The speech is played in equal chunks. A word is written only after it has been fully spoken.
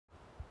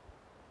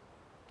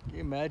Can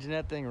you imagine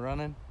that thing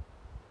running?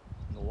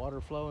 And the water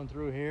flowing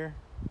through here?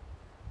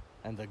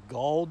 And the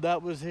gold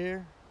that was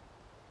here?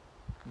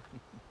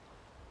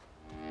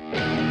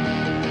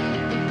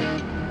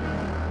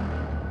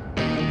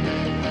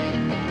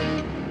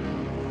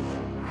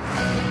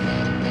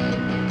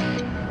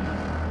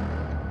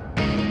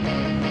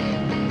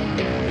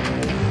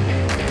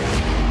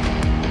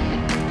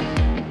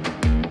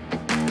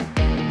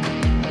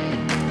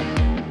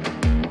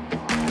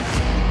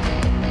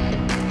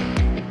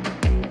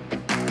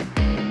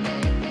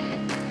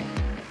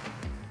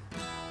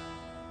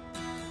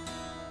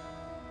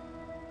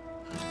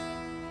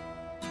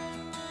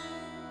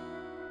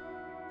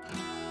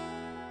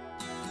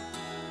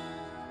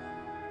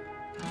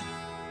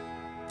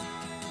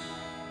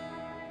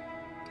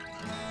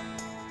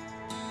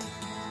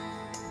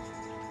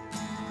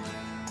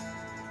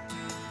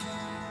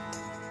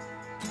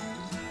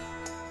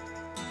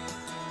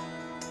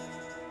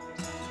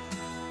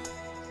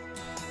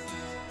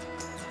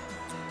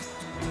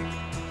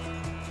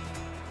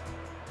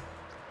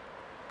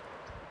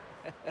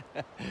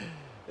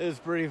 It was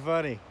pretty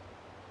funny.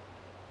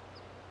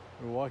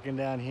 We're walking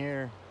down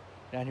here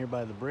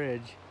by the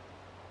bridge,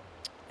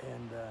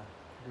 and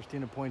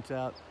Christina points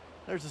out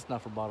there's a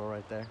snuffer bottle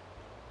right there.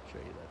 I'll show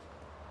you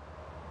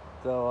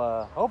this.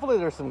 So hopefully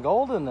there's some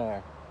gold in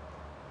there.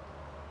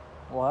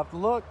 We'll have to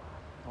look.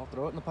 I'll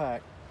throw it in the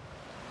pack.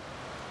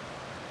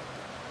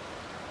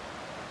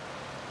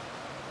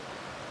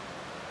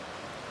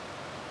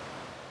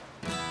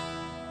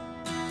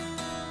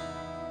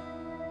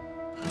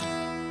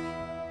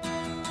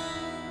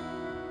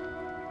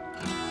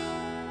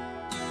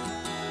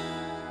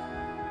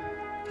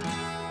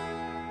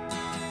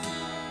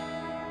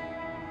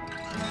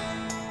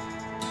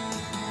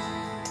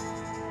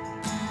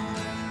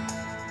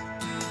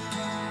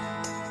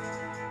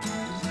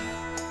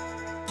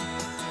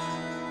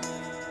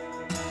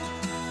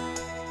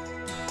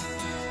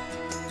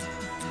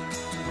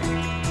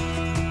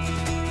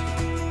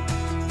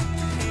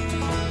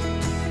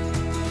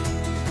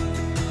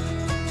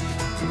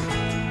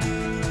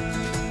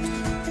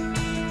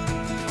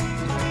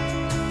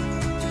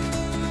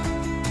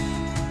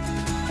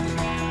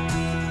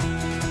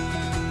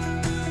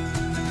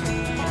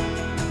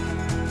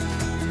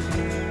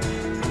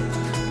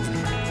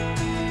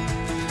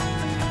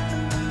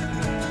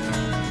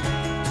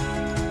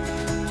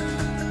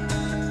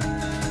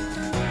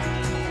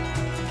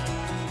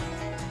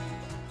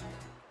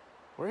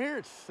 We're here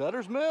at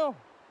Sutter's Mill,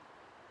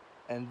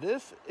 and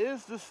this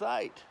is the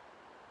site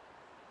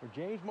where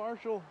James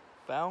Marshall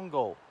found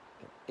gold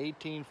in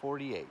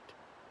 1848.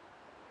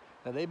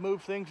 Now they've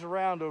moved things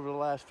around over the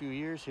last few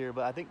years here,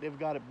 but I think they've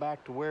got it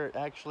back to where it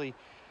actually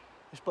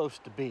is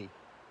supposed to be.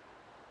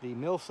 The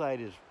mill site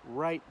is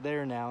right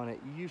there now, and it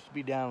used to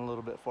be down a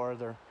little bit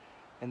farther,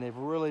 and they've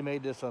really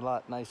made this a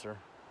lot nicer.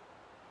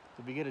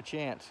 So if you get a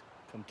chance,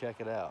 come check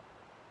it out.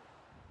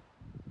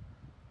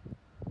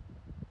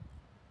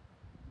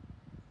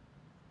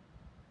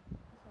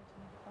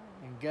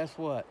 And guess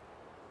what?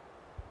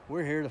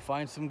 We're here to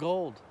find some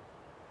gold.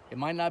 It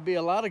might not be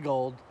a lot of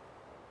gold,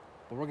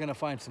 but we're gonna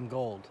find some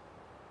gold.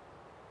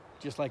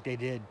 Just like they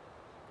did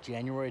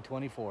January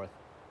 24th,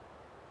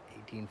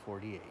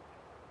 1848.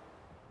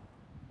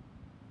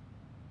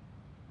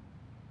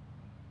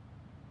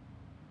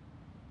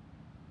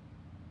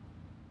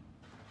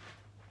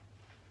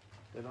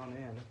 Sit on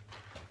in.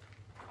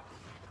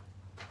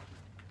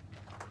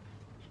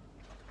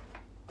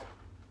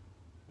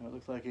 It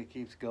looks like it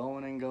keeps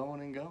going and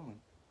going and going.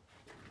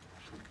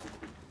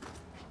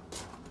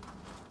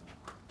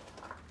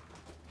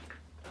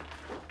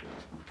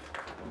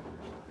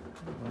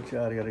 Watch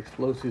out, I got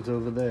explosives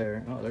over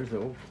there. Oh, there's the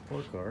old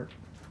pork cart.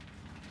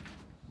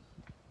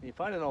 When you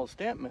find an old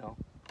stamp mill,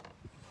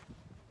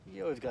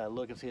 you always gotta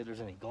look and see if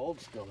there's any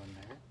gold still in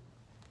there.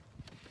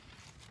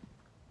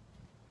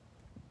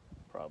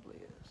 Probably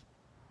is.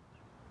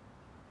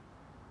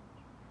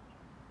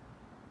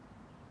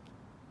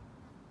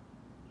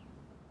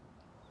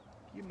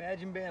 Can you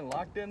imagine being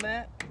locked in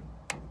that?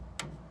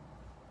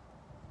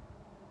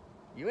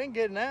 You ain't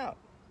getting out.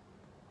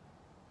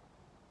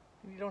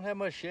 You don't have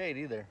much shade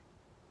either.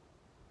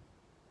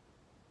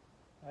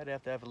 I'd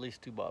have to have at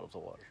least 2 bottles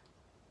of water.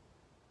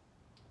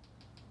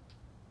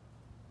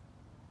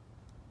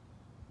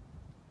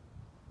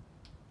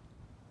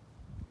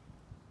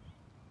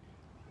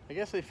 I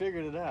guess they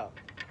figured it out.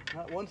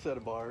 Not one set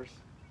of bars.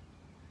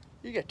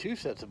 You got 2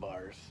 sets of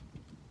bars.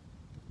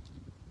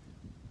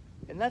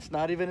 And that's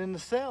not even in the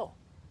cell.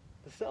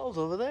 The cell's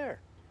over there.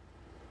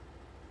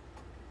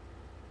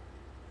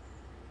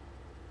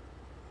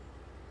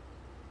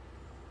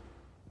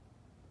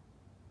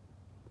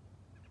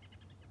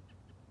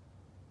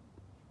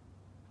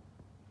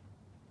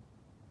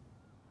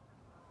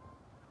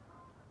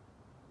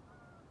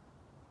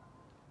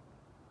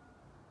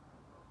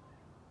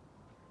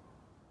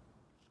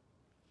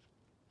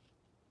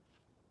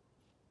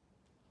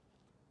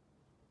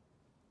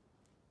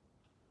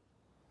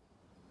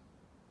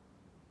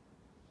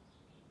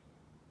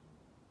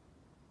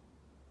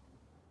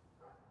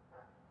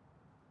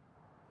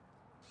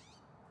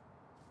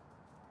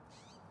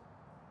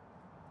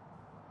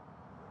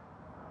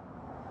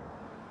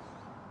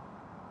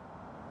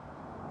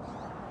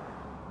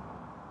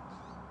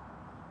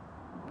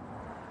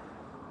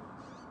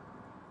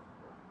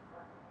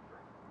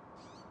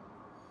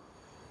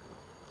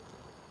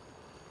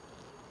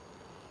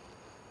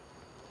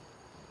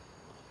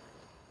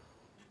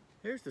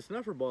 Here's the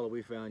snuffer ball that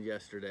we found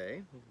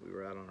yesterday. We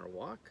were out on our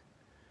walk,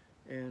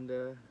 and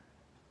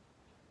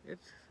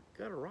it's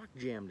got a rock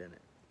jammed in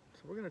it.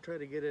 So we're gonna try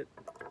to get it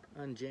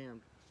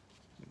unjammed.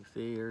 You can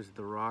see here's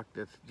the rock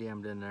that's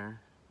jammed in there.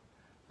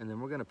 And then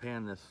we're gonna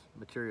pan this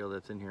material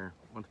that's in here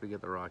once we get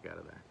the rock out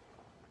of there.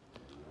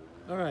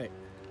 All right,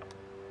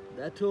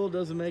 that tool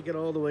doesn't make it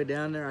all the way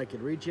down there. I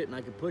could reach it and I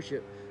could push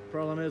it.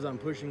 Problem is I'm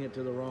pushing it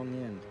to the wrong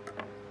end.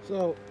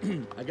 So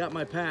I got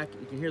my pack.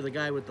 You can hear the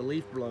guy with the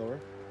leaf blower.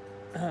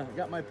 I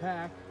got my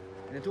pack,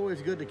 and it's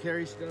always good to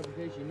carry stuff in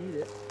case you need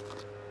it.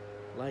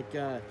 Like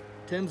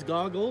Tim's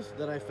goggles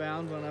that I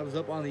found when I was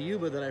up on the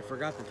Yuba that I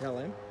forgot to tell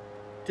him.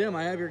 Tim,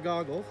 I have your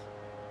goggles.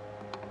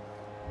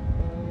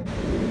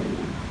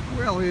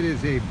 Well, it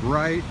is a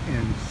bright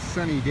and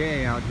sunny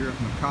day out here at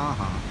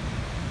Makaha,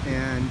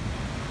 and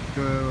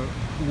the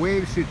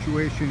wave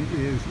situation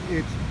is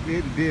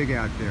it's big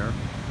out there.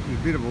 There's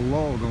a bit of a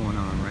lull going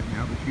on right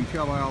now, but you can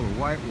tell by all the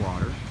white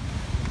water.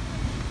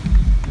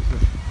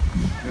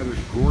 It's another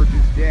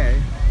gorgeous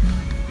day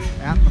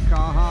at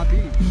Makaha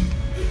Beach.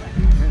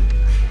 And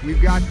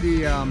we've got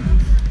the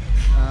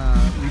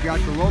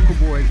local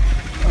boys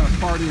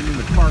partying in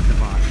the parking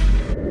lot.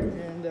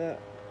 And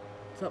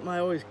something I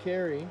always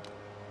carry.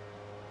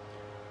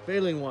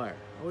 Baling wire.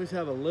 Always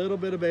have a little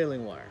bit of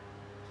baling wire.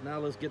 So now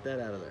let's get that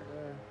out of there.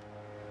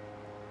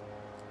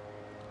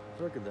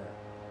 Look at that.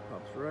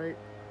 Pops right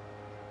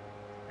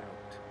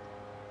out.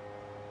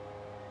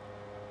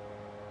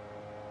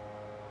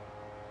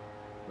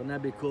 Wouldn't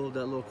that be cool if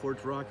that little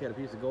quartz rock had a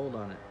piece of gold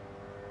on it?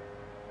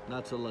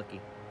 Not so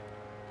lucky.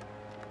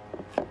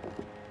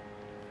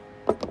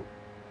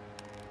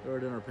 Throw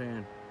it in our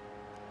pan.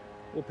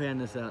 We'll pan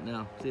this out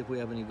now. See if we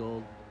have any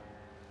gold.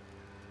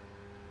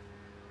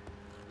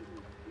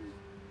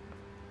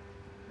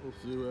 We'll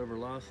see whoever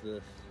lost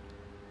this,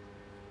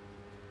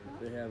 if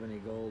they have any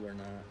gold or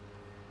not.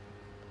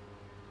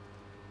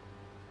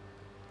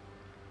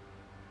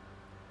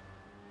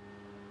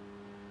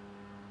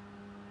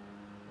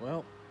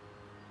 Well,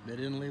 they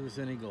didn't leave us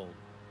any gold,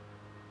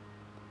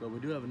 but we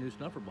do have a new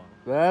snuffer bottle.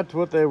 That's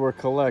what they were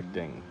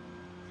collecting.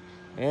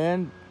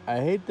 And I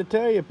hate to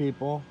tell you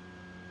people,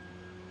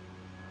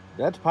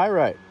 that's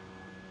pyrite.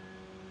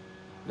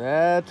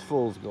 That's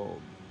fool's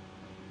gold.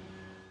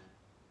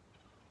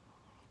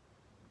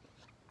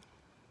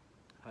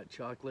 Hot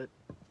chocolate,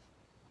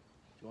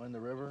 join the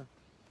river.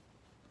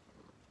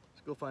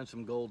 Let's go find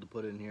some gold to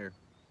put in here.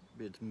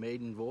 It's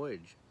maiden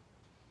voyage,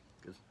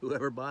 because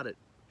whoever bought it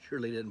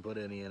surely didn't put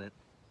any in it.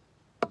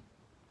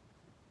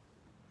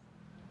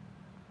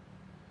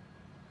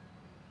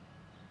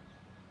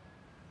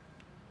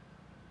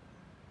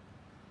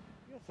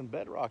 Got some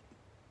bedrock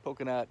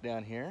poking out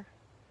down here.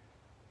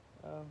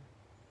 I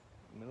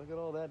mean, look at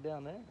all that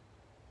down there. I'm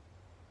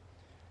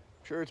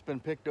sure it's been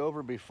picked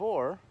over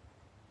before.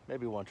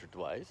 Maybe once or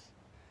twice,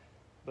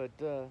 but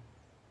let's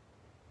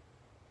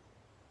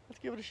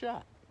give it a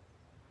shot.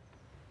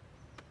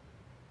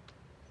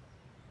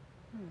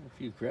 A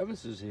few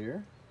crevices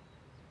here.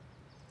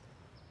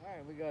 All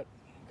right, we got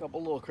a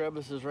couple little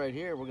crevices right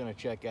here we're gonna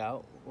check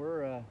out.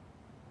 We're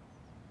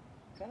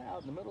kind of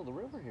out in the middle of the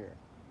river here.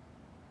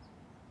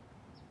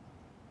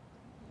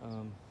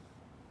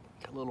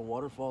 Got a little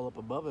waterfall up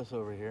above us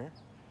over here,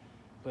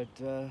 but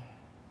we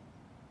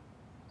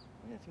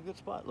got some good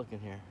spot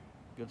looking here.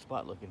 Good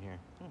spot looking here.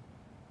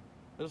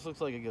 This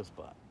looks like a good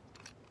spot.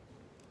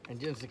 And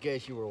just in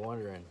case you were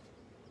wondering,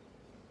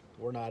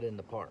 we're not in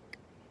the park.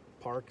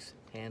 Parks,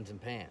 hands and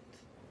pans.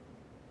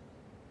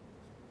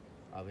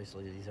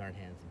 Obviously these aren't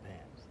hands and pans.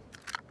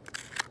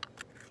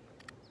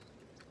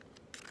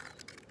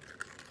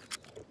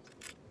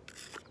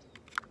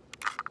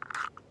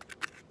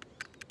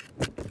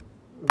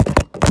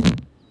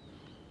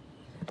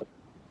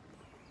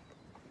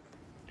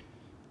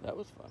 That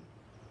was fun.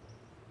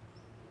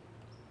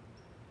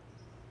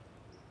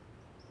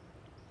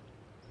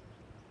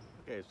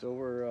 Okay, so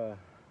we're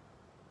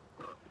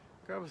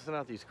crevicing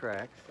out these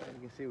cracks.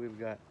 You can see we've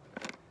got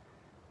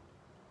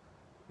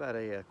about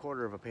a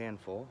quarter of a pan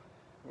full.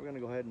 We're gonna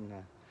go ahead and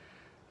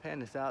pan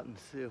this out and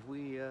see if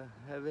we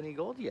have any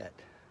gold yet.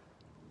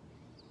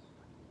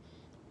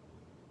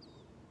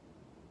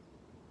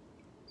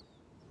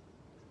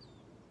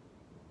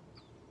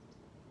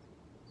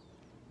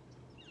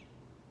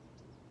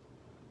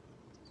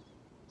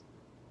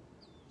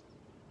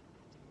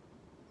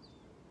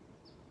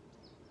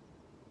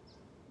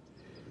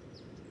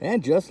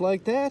 And just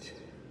like that,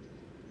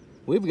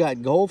 we've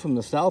got gold from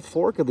the South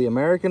Fork of the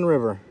American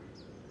River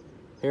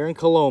here in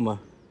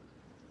Coloma.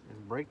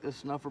 Let's break this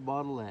snuffer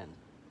bottle in.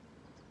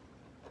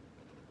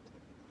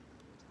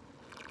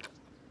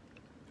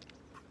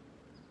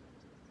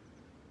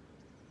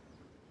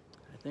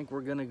 I think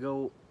we're gonna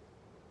go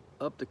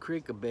up the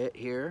creek a bit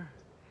here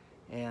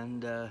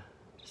and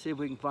see if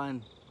we can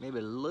find maybe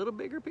a little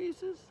bigger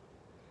pieces.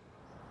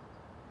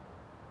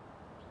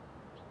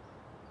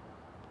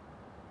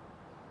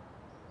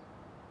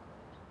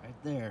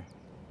 Right there,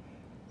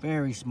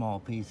 very small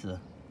piece of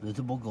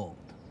visible gold.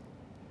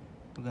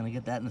 We're gonna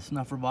get that in the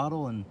snuffer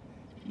bottle, and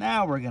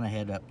now we're gonna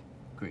head up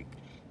creek.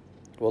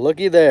 Well,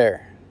 looky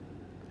there.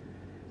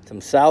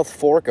 Some South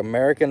Fork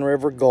American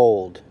River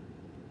gold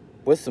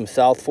with some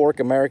South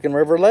Fork American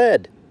River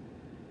lead.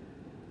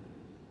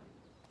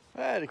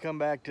 I had to come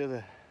back to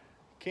the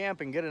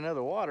camp and get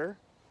another water,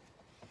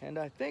 and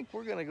I think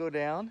we're gonna go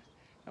down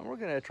and we're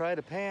gonna try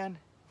to pan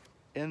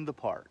in the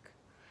park.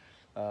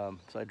 So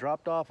I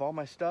dropped off all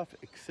my stuff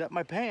except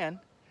my pan,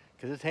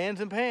 because it's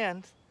hands and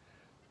pans.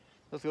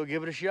 Let's go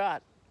give it a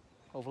shot.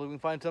 Hopefully we can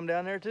find some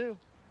down there too.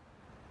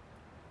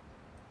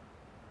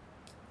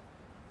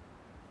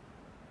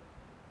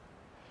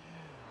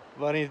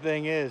 Funny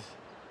thing is,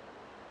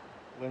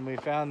 when we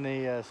found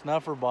the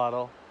snuffer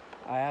bottle,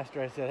 I asked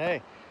her, I said,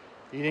 hey,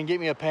 you didn't get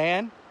me a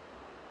pan?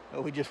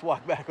 Well, we just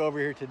walked back over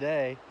here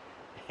today,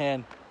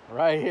 and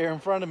right here in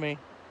front of me,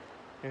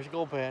 here's a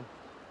gold pan.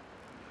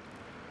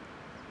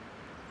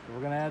 So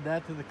we're gonna add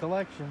that to the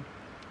collection.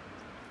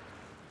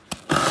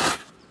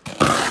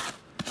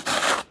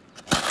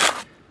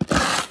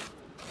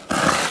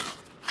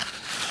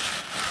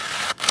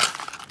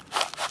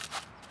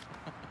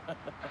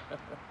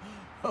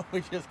 We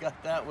just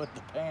got that with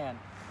the pan.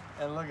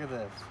 And look at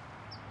this.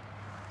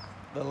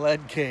 The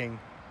Lead King.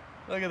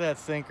 Look at that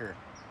sinker.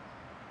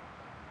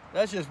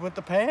 That's just with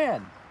the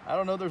pan. I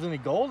don't know if there's any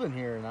gold in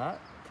here or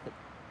not. But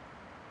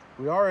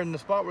we are in the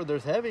spot where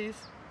there's heavies.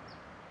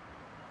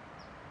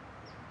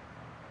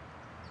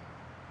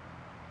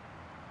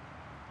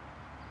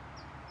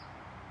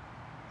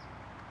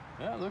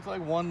 Yeah, it looks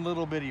like one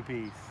little bitty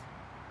piece.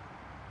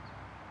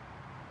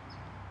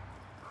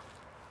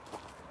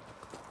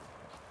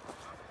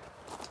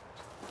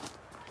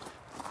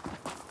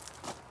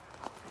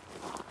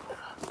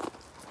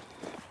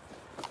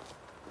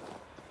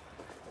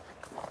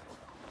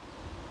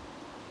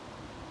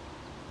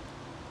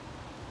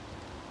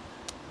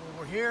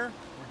 We're here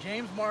where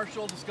James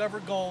Marshall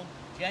discovered gold,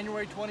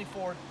 January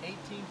 24th,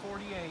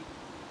 1848.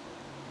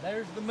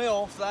 There's the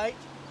mill site.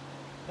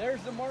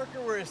 There's the marker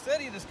where he said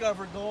he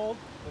discovered gold,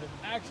 but it's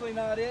actually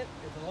not it.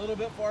 It's a little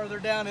bit farther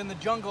down in the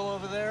jungle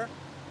over there.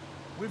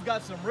 We've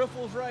got some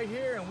riffles right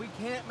here and we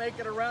can't make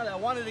it around. I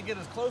wanted to get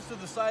as close to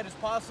the site as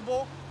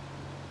possible.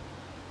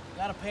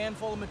 Got a pan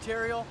full of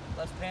material.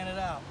 Let's pan it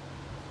out.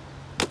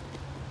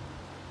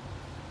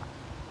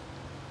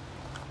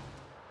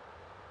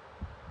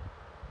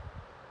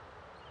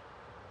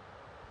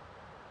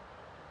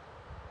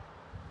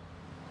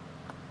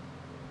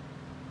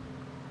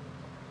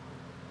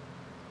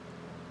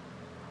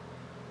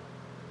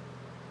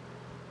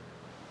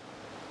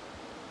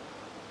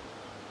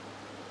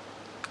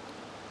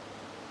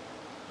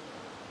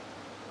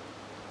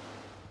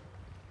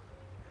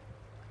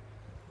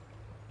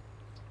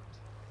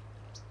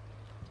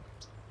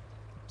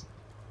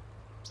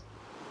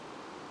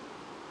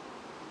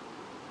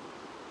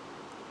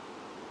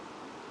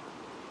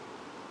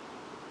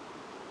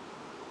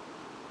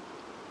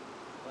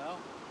 Well,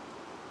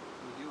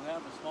 we do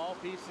have a small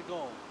piece of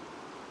gold.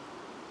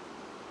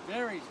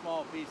 Very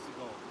small piece of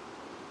gold.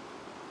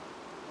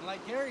 And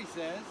like Gary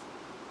says,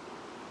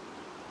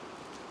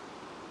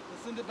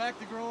 let's send it back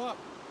to grow up.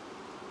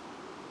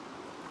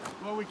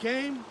 Well, we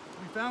came,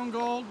 we found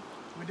gold,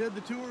 we did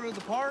the tour of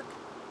the park.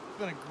 It's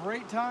been a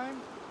great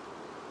time.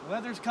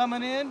 Weather's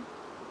coming in.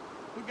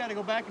 We've got to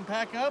go back and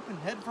pack up and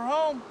head for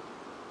home.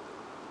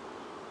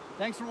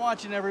 Thanks for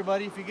watching,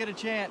 everybody. If you get a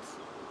chance,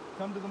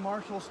 come to the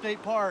Marshall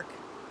State Park.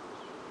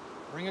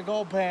 Bring a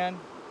gold pan.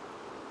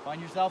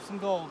 Find yourself some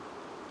gold.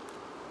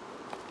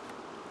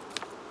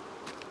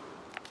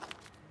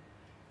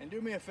 And do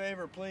me a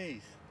favor,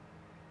 please.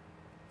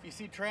 If you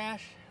see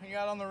trash you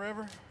got on the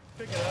river,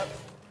 pick it up.